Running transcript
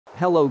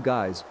Hello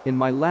guys, in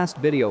my last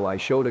video I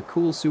showed a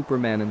cool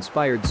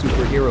Superman-inspired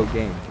superhero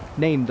game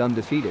named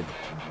Undefeated.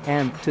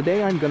 And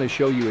today I'm gonna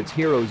show you its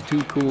hero's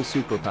two cool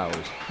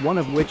superpowers, one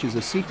of which is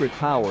a secret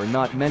power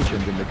not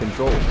mentioned in the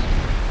controls.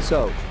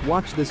 So,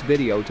 watch this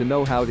video to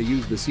know how to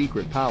use the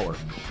secret power.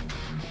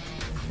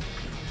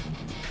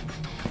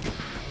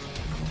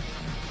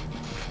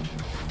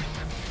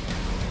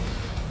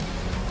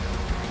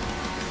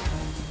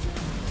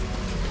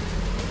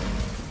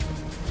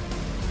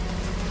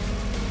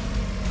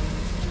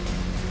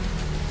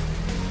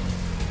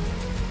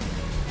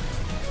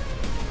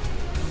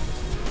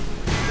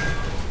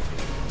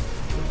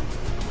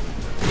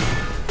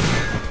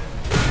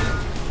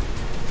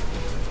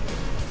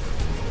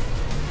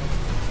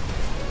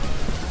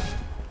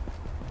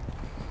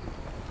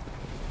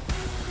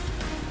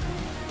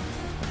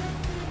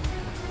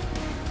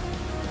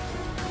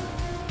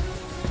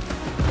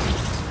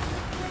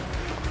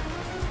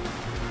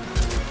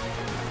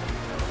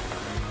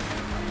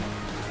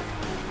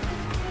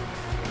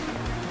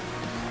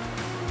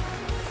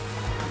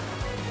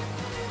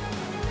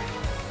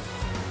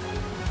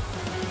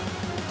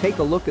 Take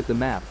a look at the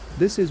map,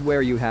 this is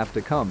where you have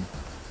to come.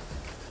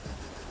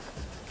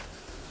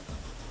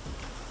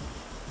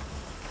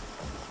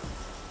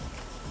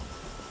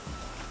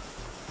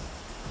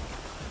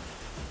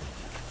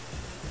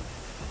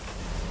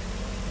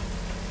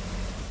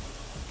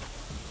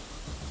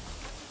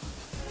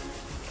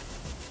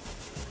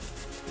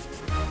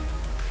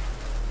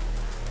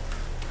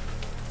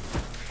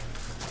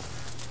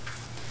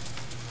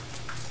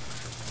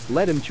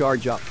 Let him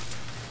charge up.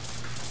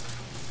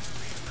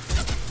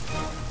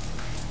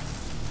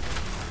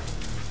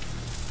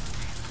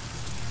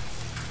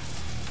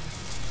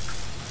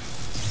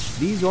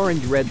 These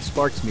orange-red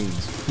sparks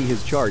means he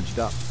has charged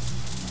up.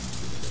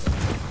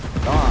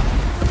 Ah!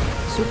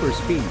 Super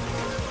speed.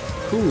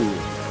 Cool.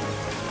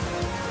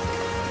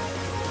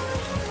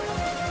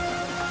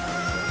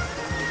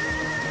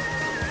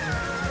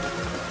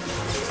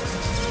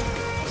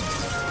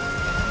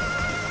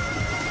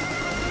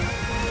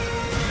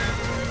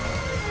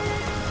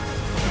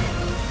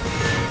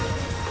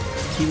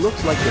 He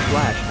looks like the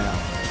Flash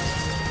now.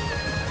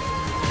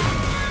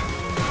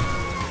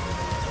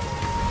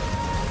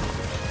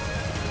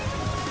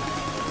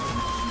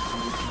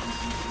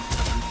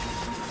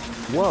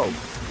 Whoa!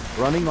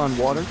 Running on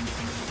water?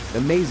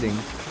 Amazing!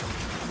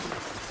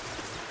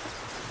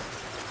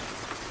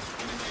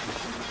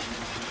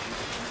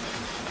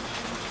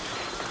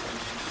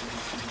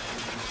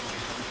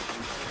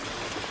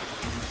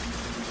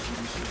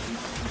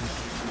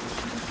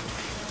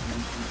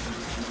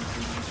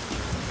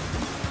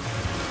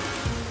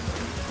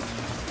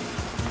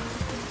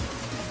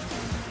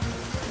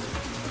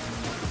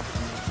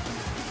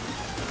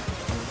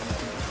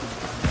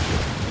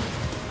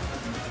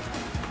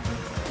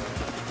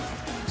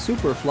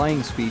 Super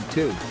flying speed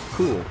too,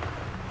 cool.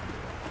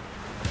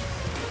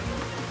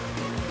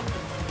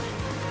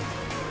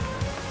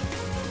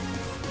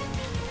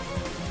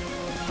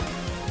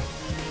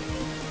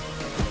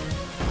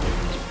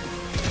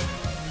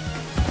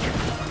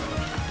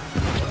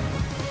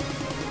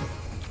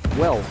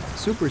 Well,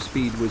 super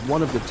speed was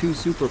one of the two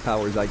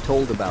superpowers I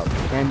told about,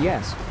 and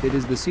yes, it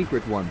is the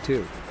secret one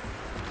too.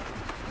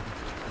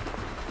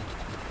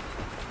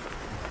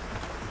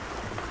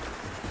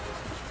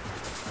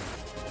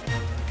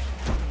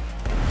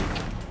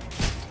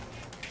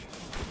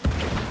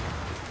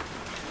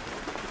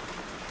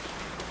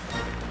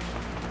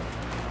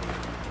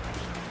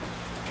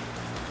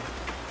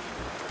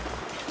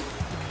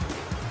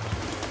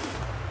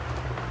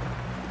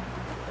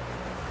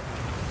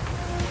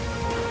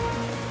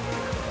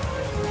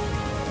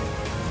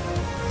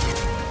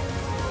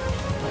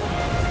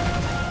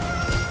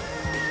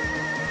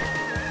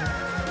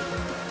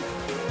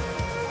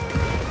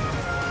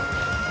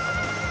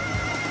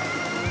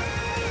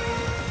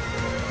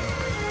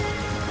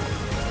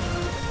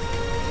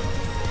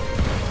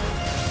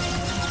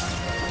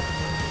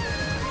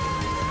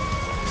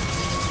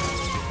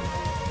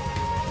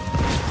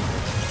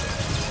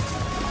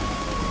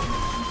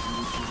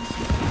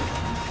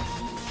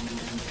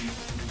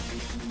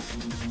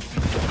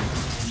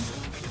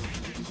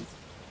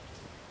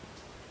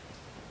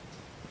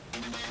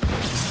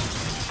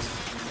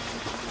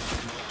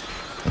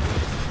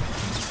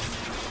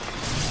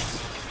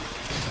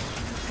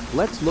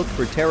 Let's look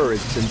for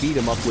terrorists and beat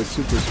them up with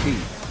super speed.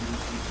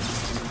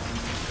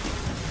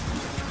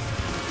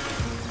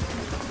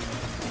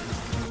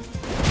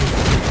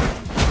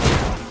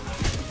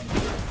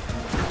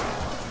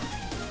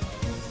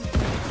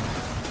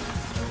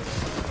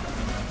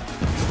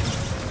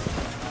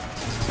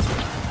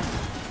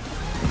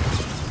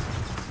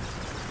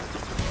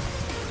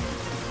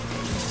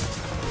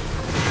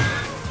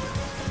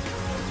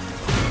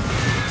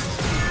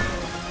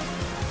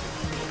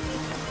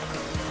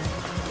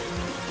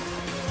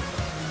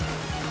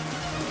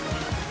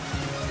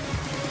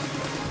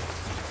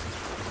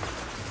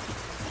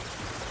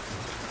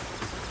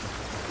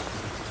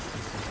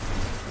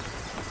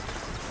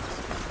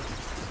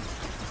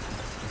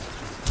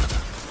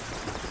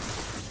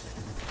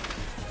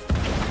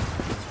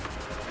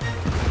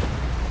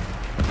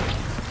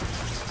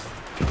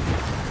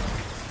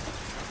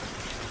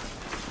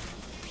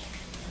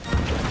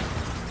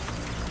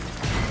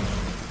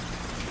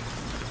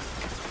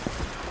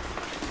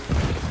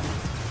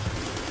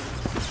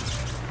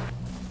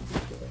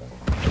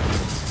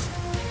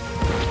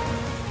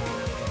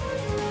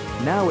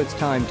 Now it's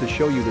time to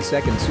show you the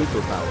second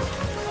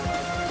superpower.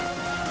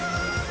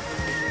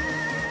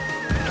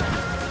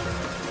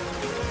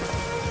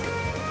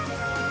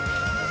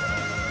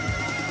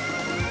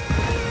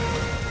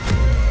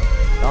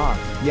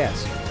 Ah,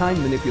 yes,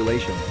 time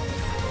manipulation.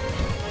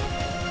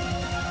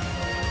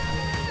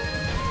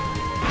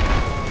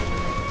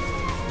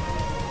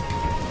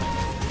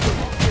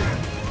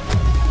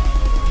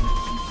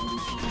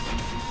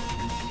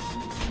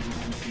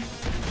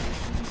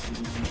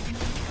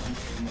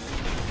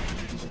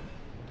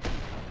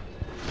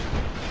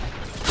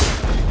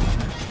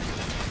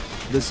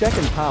 The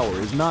second power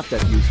is not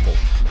that useful.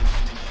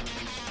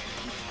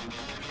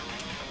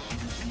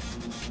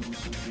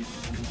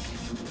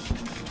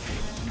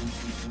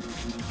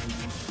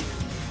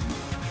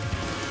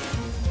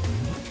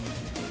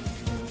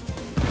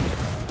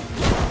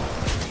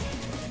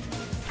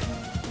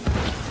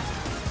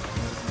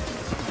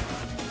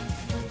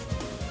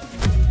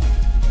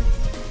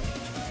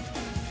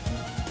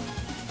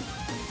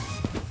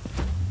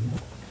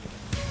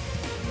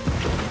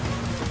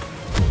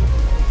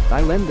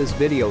 I'll end this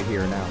video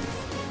here now.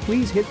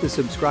 Please hit the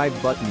subscribe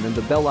button and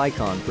the bell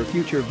icon for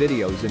future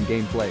videos and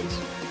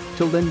gameplays.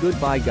 Till then,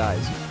 goodbye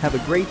guys, have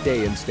a great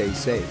day and stay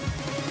safe.